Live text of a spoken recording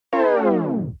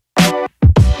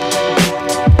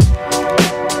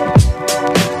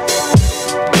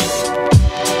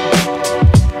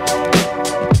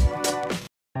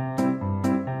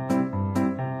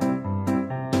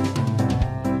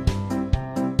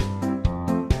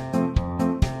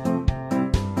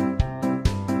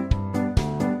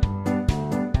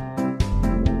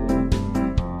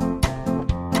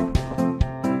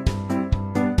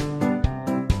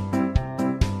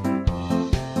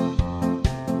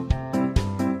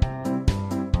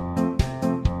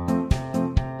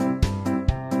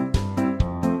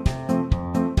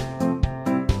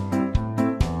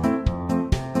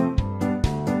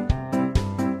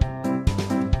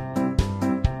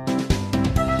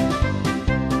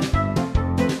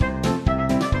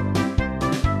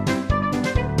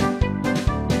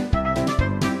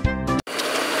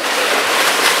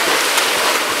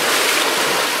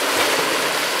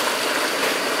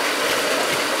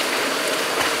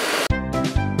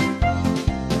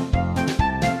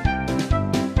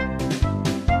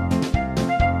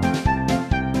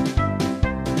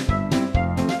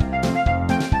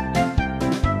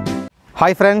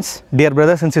Hi friends, dear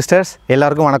brothers and sisters,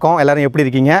 எல்லாருக்கும் வணக்கம். எல்லாரும் எப்படி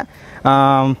இருக்கீங்க?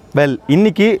 வெல்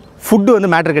இன்னைக்கு ஃபுட் வந்து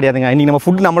மேட்டர் கிடையாதுங்க. இன்னைக்கு நம்ம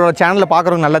ஃபுட் நம்மளோட சேனலில்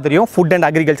பார்க்குறவங்க நல்லா தெரியும். ஃபுட் அண்ட்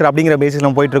அக்ரிகல்ச்சர் அப்படிங்கிற பேசிஸ்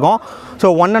நம்ம போயிட்டு இருக்கோம். ஸோ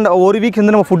ஒரு வீக்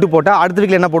வந்து நம்ம ஃபுட்டு போட்டால் அடுத்த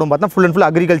வீக்கில் என்ன போடும் பார்த்தா full and full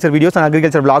agriculture videos and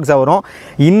agriculture vlogs வரும்.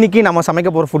 இன்றைக்கி நம்ம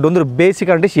சமைக்க போகிற ஃபுட் வந்து ஒரு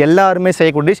பேசிக்கான டிஷ், எல்லாருமே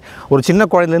செய்யக்கூடிய டிஷ். ஒரு சின்ன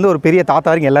குழந்தைலேருந்து ஒரு பெரிய தாத்தா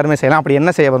வரைக்கும் எல்லாருமே செய்யலாம். அப்படி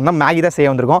என்ன செய்ய வந்தோம்னா மேகி தான் செய்ய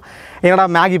வந்திருக்கோம். என்னடா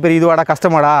மேகி பெரிய இதுவாடா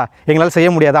கஷ்டமாடா எங்களால் செய்ய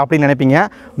முடியாதா அப்படின்னு நினைப்பீங்க.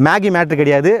 மேகி மேட்ரு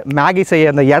கிடையாது. மேகி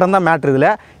செய்ய அந்த இடம் தான் மேட்ரு. இதில்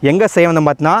எங்கே செய்ய வந்தோம்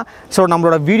பார்த்தீங்கன்னா, ஸோ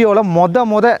நம்மளோட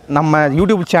வீடியோவில் நம்ம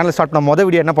யூடியூப் சேனல் ஸ்டார்ட் பண்ண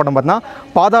வீடியோ என்ன போட்டோம்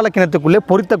பார்த்தீங்கன்னா, பாதாள கிணத்துக்குள்ளே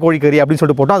பொரித்த கோழிக்கறி அப்படின்னு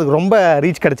சொல்லிட்டு போட்டோம். அதுக்கு ரொம்ப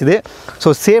ரீச் கிடச்சிது.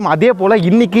 ஸோ சேம் அதே போல்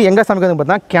இன்றைக்கி எங்கே சமைக்க வந்து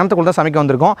பார்த்தீங்கன்னா கிணத்துக்குள்ளே தான் சமைக்க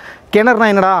வந்திருக்கோம். கிணறுனா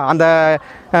என்னடா அந்த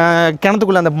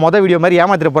கிணத்துக்குள்ளே அந்த வீடியோ மாதிரி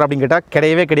ஏமாத்திட்டு போகிறோம் அப்படின்னு கேட்டால்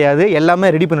கிடையவே கிடையாது.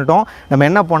 எல்லாமே ரெடி பண்ணிட்டோம். நம்ம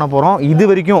என்ன பண்ண போகிறோம், இது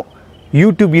வரைக்கும்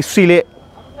யூடியூப் ஹிஸ்ட்ரியிலே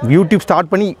யூடியூப் ஸ்டார்ட்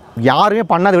பண்ணி யாருமே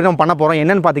பண்ணாத விட நம்ம பண்ண போகிறோம்.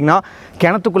 என்னென்னு பார்த்தீங்கன்னா,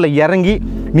 கிணத்துக்குள்ளே இறங்கி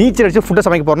நீச்சல் அடித்து ஃபுட்டை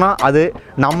சமைக்க போகிறோம்னா அது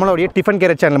நம்மளுடைய டிஃபன்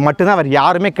கேரியர் சேனல் மட்டும்தான். வேறு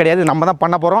யாருமே கிடையாது. நம்ம தான்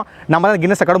பண்ண போகிறோம். நம்ம தான்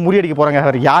கின்னஸ் ரெக்கார்டு முறியடிக்க போகிறாங்க.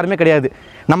 வேறு யாருமே கிடையாது.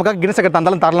 நமக்காக கின்னஸ் ரெக்கார்டு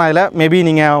தந்தாலும் தரலாம். இல்லை மேபி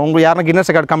நீங்கள் உங்களுக்கு யாரும்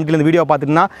கின்னஸ் ரெக்கார்டு கமிட்டியில் இந்த வீடியோ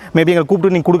பார்த்துட்டுனா மேபி எங்களை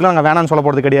கூப்பிட்டு நீங்கள் கொடுக்கலாம், நாங்கள் வேணான்னு சொல்ல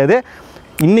போகிறது கிடையாது.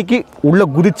 இன்றைக்கி உள்ளே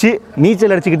குதித்து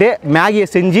நீச்சல் அடிச்சுக்கிட்டே மேகியை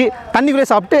செஞ்சு தண்ணிக்குள்ளே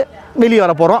சாப்பிட்டு வெளியே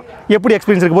வர போகிறோம். எப்படி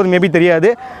எக்ஸ்பீரியன்ஸ் இருக்கும் போது மேபி தெரியாது.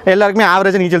 எல்லாருக்குமே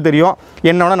ஆவரேஜாக நீச்சல் தெரியும்.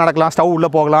 என்ன வேணால் நடக்கலாம். ஸ்டவ் உள்ளே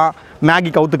போகலாம்,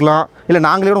 மேகி கவுத்துக்கலாம், இல்லை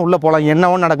நாங்களே கூட உள்ளே போகலாம், என்ன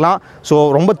வேணும் நடக்கலாம். ஸோ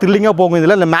ரொம்ப த்ரில்லிங்காக போகும்.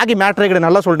 இதில் இந்த மேகி மேட்ரே கிடையாது.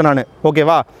 நல்லா சொல்லிட்டேன் நான்.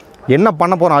 ஓகேவா? என்ன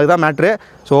பண்ண போகிறோம் அதுதான் மேட்ரு.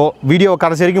 ஸோ வீடியோ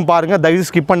கடைசி வரைக்கும் பாருங்கள். தயவு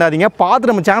ஸ்கிப் பண்ணாதீங்க. பார்த்து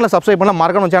நம்ம சேனலை சப்ஸ்கிரைப் பண்ணால்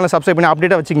மறக்காம நம்ம சேனலை சப்ஸ்கிரைப் பண்ணி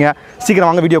அப்டேட்டாக வச்சுங்க. சீக்கிரம்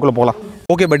வாங்க வீடியோக்குள்ளே போகலாம்.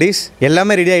 ஓகே பட்டீஸ்,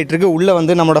 எல்லாமே ரெடி ஆகிட்டு இருக்கு. உள்ளே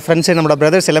வந்து நம்மளோட ஃப்ரெண்ட்ஸ் நம்மளோட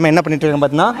பிரதர்ஸ் எல்லாமே என்ன பண்ணிட்டு இருக்காங்க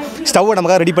பார்த்தீங்கன்னா, ஸ்டவ்வை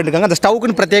நமக்காக ரெடி பண்ணிருக்காங்க. அந்த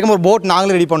ஸ்டவ்வுக்குன்னு பிரத்யேகமாக ஒரு போட்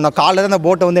நாங்களே ரெடி பண்ணோம். காலையில் அந்த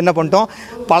போட்டை வந்து என்ன பண்ணிட்டோம்,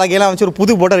 பழகையெல்லாம் வச்சு ஒரு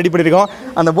புது போட்டை ரெடி பண்ணியிருக்கோம்.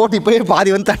 அந்த போட் இப்போயே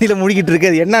பாதி வந்து தண்ணியில் மூழ்கிட்டு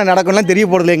இருக்குது. அது என்ன நடக்கும்லாம் தெரிய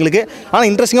போகிறது எங்களுக்கு. ஆனால்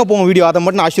இன்ட்ரெஸ்டிங்காக போகும் வீடியோ. அதை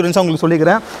மட்டும் நான் அஷூரன்ஸாக உங்களுக்கு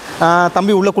சொல்லிக்கிறேன்.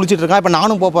 தம்பி உள்ளே குளிச்சுட்டு இருக்கான். இப்போ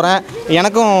நானும் போகிறேன்.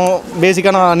 எனக்கும்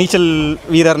பேசிக்காக நான் நீச்சல்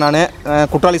வீரர். நான்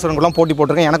குற்றாலீஸ்வரங்கள்லாம் போட்டி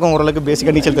போட்டிருக்கேன். எனக்கும் ஓரளவுக்கு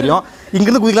பேசிக்காக நீச்சல் தெரியும்.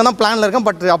 இங்கேருந்து குதிக்கலாம் தான் பிளானில் இருக்கேன்.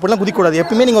 பட் அப்படிலாம் குதிக்கக்கூடாது.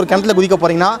 எப்பவுமே நீங்கள் ஒரு கிணத்துல குதிக்க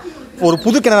போகிறீங்கன்னா, ஒரு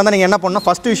புது கிணறு தான் நீங்கள் என்ன பண்ணணும்,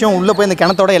 ஃபஸ்ட்டு விஷயம் உள்ளே போய் அந்த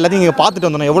கிணத்தோட எல்லாத்தையும் நீங்கள் பார்த்துட்டு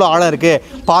வந்துடணும். எவ்வளோ ஆழம் இருக்குது,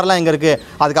 பாரெலாம் எங்கே இருக்குது,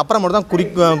 அதுக்கப்புறம் மட்டும் தான்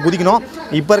குதிக்கணும்.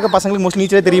 இப்போ இருக்க பசங்களுக்கு மோஸ்ட்லி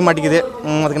நீச்சலே தெரிய மாட்டேங்குது.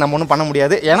 அதுக்கு நம்ம ஒன்றும் பண்ண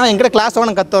முடியாது. ஏன்னா எங்கிட்ட கிளாஸோட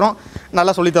நாங்கள் கற்றுறோம்,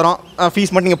 நல்லா சொல்லித்தரோம்.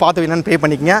 ஃபீஸ் மட்டும் நீங்கள் பார்த்து வேணும்னு பே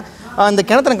பண்ணிக்கங்க. அந்த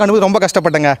கிணத்துல கண்டுபிடி ரொம்ப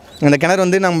கஷ்டப்பட்டேங்க. இந்த கிணறு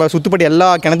வந்து நம்ம சுற்றுப்பட்டு எல்லா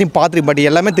கிணத்தையும் பார்த்துட்டு, பட்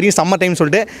எல்லாமே தெரியும் சம்மர் டைம்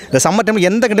சொல்லிட்டு. இந்த சம்மர் டைமில்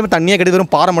எந்த கிணத்துமே தண்ணியாக கிடையாது,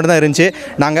 வெறும் பாறை மட்டும் தான் இருந்துச்சு.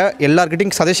 நாங்கள்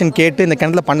எல்லாருக்கிட்டையும் சஜஷன் கேட்டு இந்த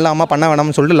கிணத்துல பண்ணலாமா பண்ண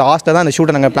வேணாம்னு சொல்லிட்டு லாஸ்ட்டாக தான் அந்த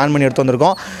ஷூட்டை நாங்கள் பிளான் பண்ணி எடுத்து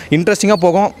வந்திருக்கோம். இன்ட்ரெஸ்டிங்காக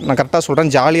போகும். நான் கரெக்டாக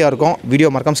சொல்கிறேன், ஜாலியாக இருக்கும். வீடியோ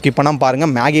மறக்காம ஸ்கிப் பண்ணாமல்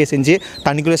பாருங்கள். மேகியை செஞ்சு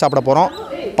தண்ணிக்குள்ளே சாப்பிட போகிறோம்.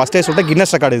 ஃபஸ்ட்டே சொல்லிட்டு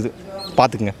கின்னஸ் ரெக்கார்டு இது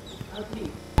பார்த்துக்குங்க.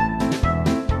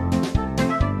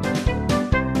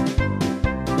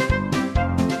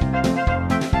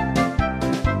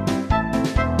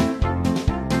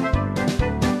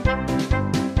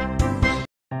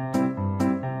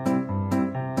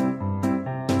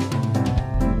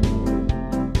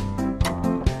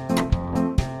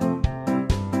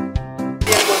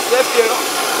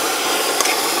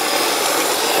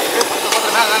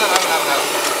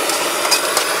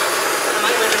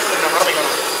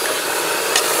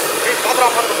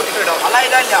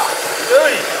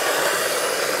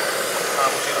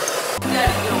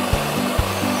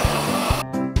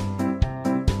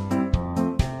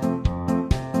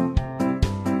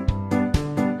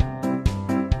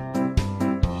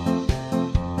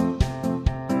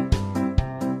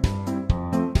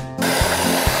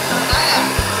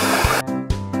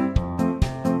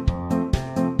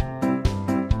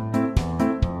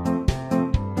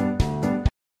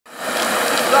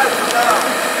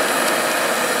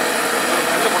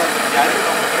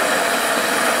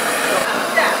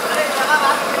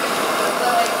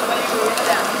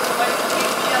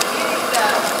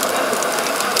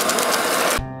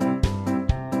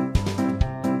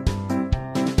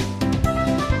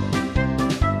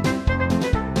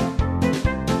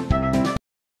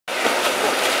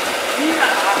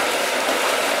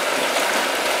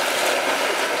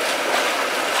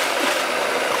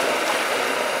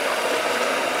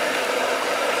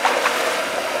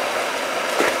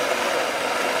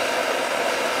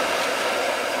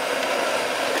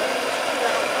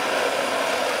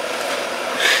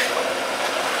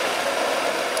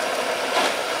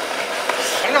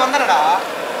 வந்தனடா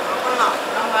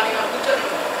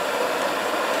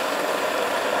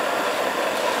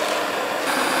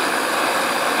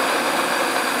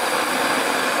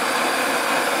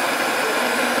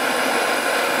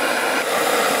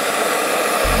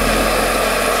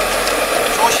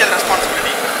சோஷியல்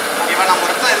ரெஸ்பான்சிபிலிட்டி. ஓகேவா? நம்ம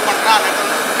ஒரு இடத்துல இது பண்ணுறோம், அந்த இடத்துல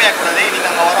வந்து குப்பையாகக்கூடாது.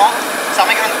 நீங்கள் அங்கே வரோம்,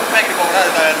 சமைக்கிற வந்து ஃபுட் பேக்கரி போகக்கூடாது,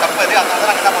 அது தப்பு. அது அதனால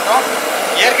நாங்கள் என்ன பண்ணுறோம்,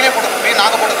 ஏற்கனவே போட்டு குப்பி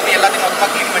நாங்கள் போட்டு குப்பி எல்லாத்தையும் மொத்தமாக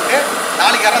க்ளீன் பண்ணிட்டு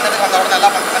நாளைக்கு யாரும் அந்த இடத்துக்கு வந்த உடனே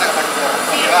எல்லாம் பண்ணுறது நாங்கள் பண்ணிட்டு போகிறோம்.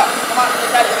 ஓகேவா?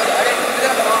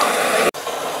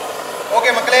 ஓகே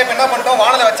மக்களே, இப்போ என்ன பண்ணிட்டோம்,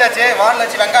 வானலை வச்சாச்சு. வானலை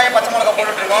வச்சு வெங்காயம் பச்சை மிளகா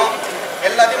போட்டுட்ருக்கோம்.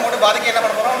 எல்லாத்தையும் போட்டு பாதிக்கு என்ன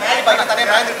பண்ண போகிறோம், மேகி பாக்கெட்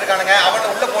தனியாக மேய்ந்துட்டு இருக்கானுங்க. அவனை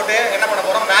உள்ளே போட்டு என்ன பண்ண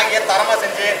போகிறோம், மேகியை தரமாக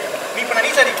செஞ்சு இப்போ நான்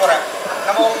நீச்சல் அடிக்க போகிறேன்.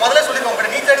 நம்ம முதல்ல சொல்லியிருக்கோம்,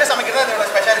 இப்போ நீச்சல் அடிச்சு சமைக்கிறது அதோட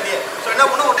ஸ்பெஷாலிட்டி. ஸோ என்ன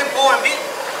பண்ணணும், ஒரு டைம் போவோம் எப்படி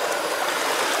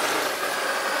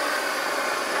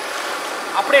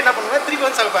அப்படியே என்ன பண்ணுவேன், திருப்பி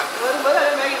வந்து சமைப்பேன்.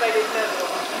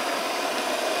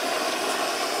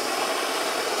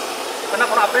 என்ன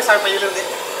பண்ண அப்படியே சமைப்பேன். இதுலேருந்து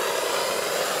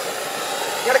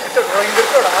எனக்கு கிட்ட இங்கே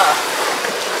இருக்கோடா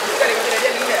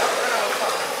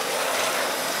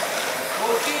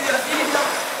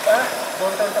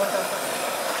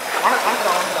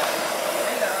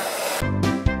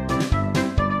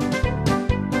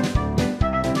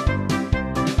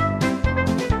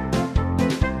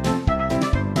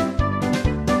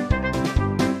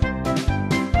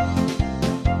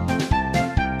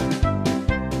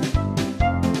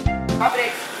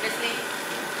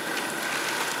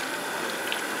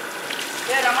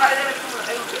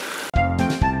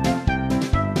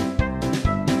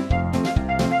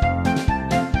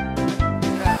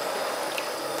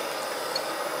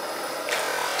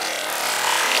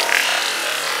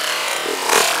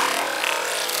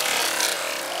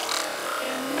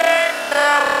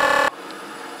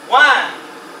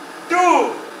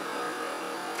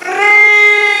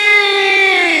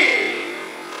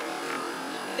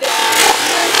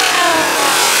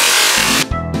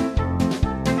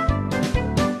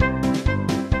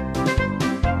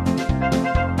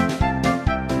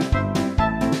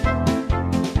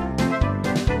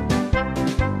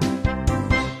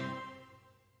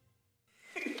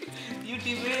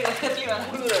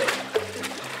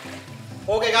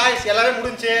ஓகே காய்ஸ், எல்லாமே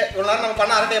முடிஞ்சு. இவ்வளோ நேரம் நம்ம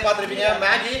பண்ண அரட்டையை பார்த்துருப்பீங்க.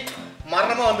 மேகி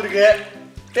மரணமாக வந்திருக்கு.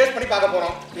 டேஸ்ட் பண்ணி பார்க்க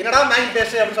போகிறோம். என்னடா மேகி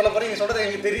டேஸ்ட் அப்படின்னு சொல்ல போகிறோம். நீங்கள் சொல்கிறது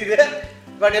எனக்கு தெரியுது.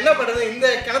 பட் என்ன பண்ணுறது, இந்த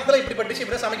கிணத்துல இப்படி டிஷ்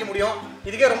இப்படி சமைக்க முடியும்.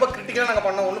 இதுக்கே ரொம்ப கிரிட்டிக்கலாக நாங்கள்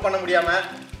பண்ணோம், ஒன்றும் பண்ண முடியாமல்.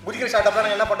 குதிக்கிற ஸ்டார்ட்டப்பில்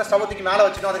நாங்கள் என்ன பண்ணோம், ஸ்டவ் தூக்கி மேலே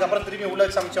வச்சுட்டோம். அதுக்கப்புறம் திரும்பி உள்ளே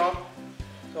வச்சு சமைச்சோம்.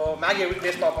 ஸோ மேகி எப்படி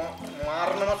டேஸ்ட் பார்ப்போம்.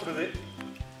 மரணமாக சுடுது,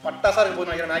 பட்டாசாக இருக்கு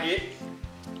போது நினைக்கிறேன். மேகி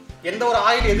எந்த ஒரு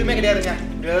ஆயில் எதுவுமே கிடையாதுங்க.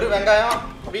 வெறும் வெங்காயம்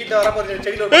வீட்டில் வரப்போ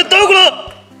செடியில்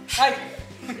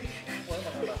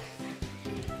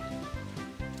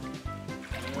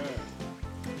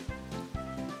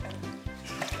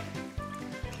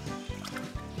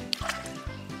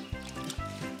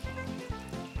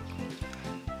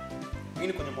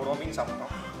மீன் கொஞ்சம் போடுவோம். மீன்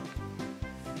சாப்பிட்டோம்.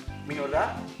 மீன் வருதா?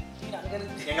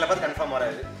 எங்களை பார்த்து கன்ஃபார்ம்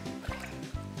வராது.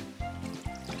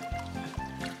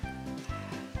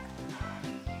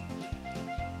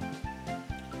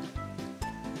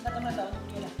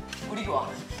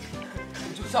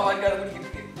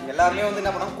 எல்லாருமே வந்து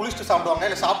என்ன பண்ணுவாங்க, குளிச்சுட்டு சாப்பிடுவாங்க,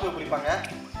 இல்லை சாப்பிட்டு குளிப்பாங்க.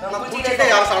 ஆனால் குளிச்சுட்டே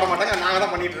யாரும் சாப்பிட மாட்டாங்க. நாங்கள்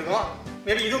தான் பண்ணிட்டு இருக்கோம்.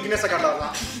 மேபி இதுவும் கின்னஸ் ரெக்கார்ட்ல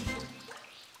வரலாம்.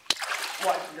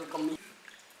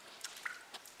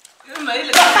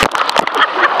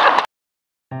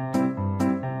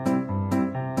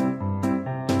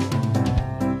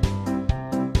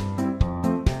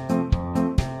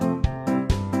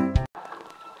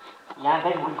 என்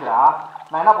டைம் முடிக்கிறா.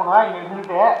 நான் என்ன பண்ணுவேன், இங்கே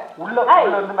இருந்துட்டு உள்ள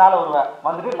இருந்து மேலே வருவேன்.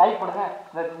 வந்துட்டு லைக் பண்ணுங்க,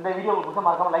 இந்த வீடியோ உங்களுக்கு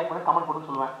மறக்காம லைக் பண்ணி கமெண்ட் பண்ணுன்னு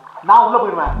சொல்லுவேன். நான் உள்ள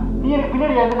போயிடுவேன். நீ எனக்கு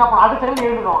பின்னாடி எழுந்து என்ன பண்ண, அடுத்த செகண்ட்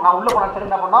எழுதணும். நான் உள்ள போன செகண்ட்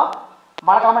என்ன பண்ணோம்,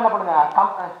 மறக்காம என்ன பண்ணுங்க,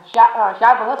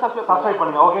 ஷேர் பண்ணுங்க, சப்ஸ்கிரைப்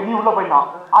பண்ணுங்க. ஓகே, நீ உள்ள போயிடணும்.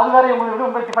 அது வேற உங்களுக்கு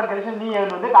உங்க டிஃபன் கலெக்ஷன் நீ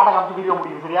எழுந்து வந்து டாடா காமிச்சு வீடியோ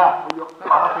முடியும். சரியா?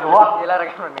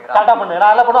 டாடா பண்ணு.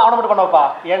 நான் எல்லாம் பண்ண அவனை மட்டும் பண்ண வைப்பா.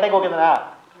 என் டைம் ஓகே தானே?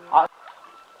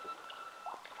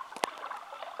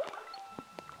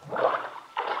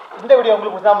 இந்த வீடியோ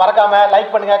உங்களுக்கு பிடிச்சா மறக்காம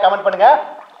லைக் பண்ணுங்க, கமெண்ட் பண்ணுங்க.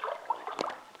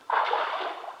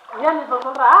 ஏன் நீ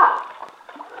சொல்றா,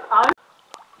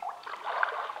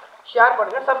 ஷேர்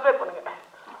பண்ணுங்க, சப்ஸ்கிரைப் பண்ணுங்க.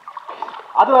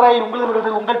 அதுவரை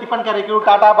உங்களுக்கு உங்கள் டிஃபன் கரைக்கு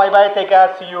Tata, by by, take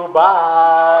care, see you, bye.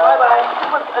 Bye bye.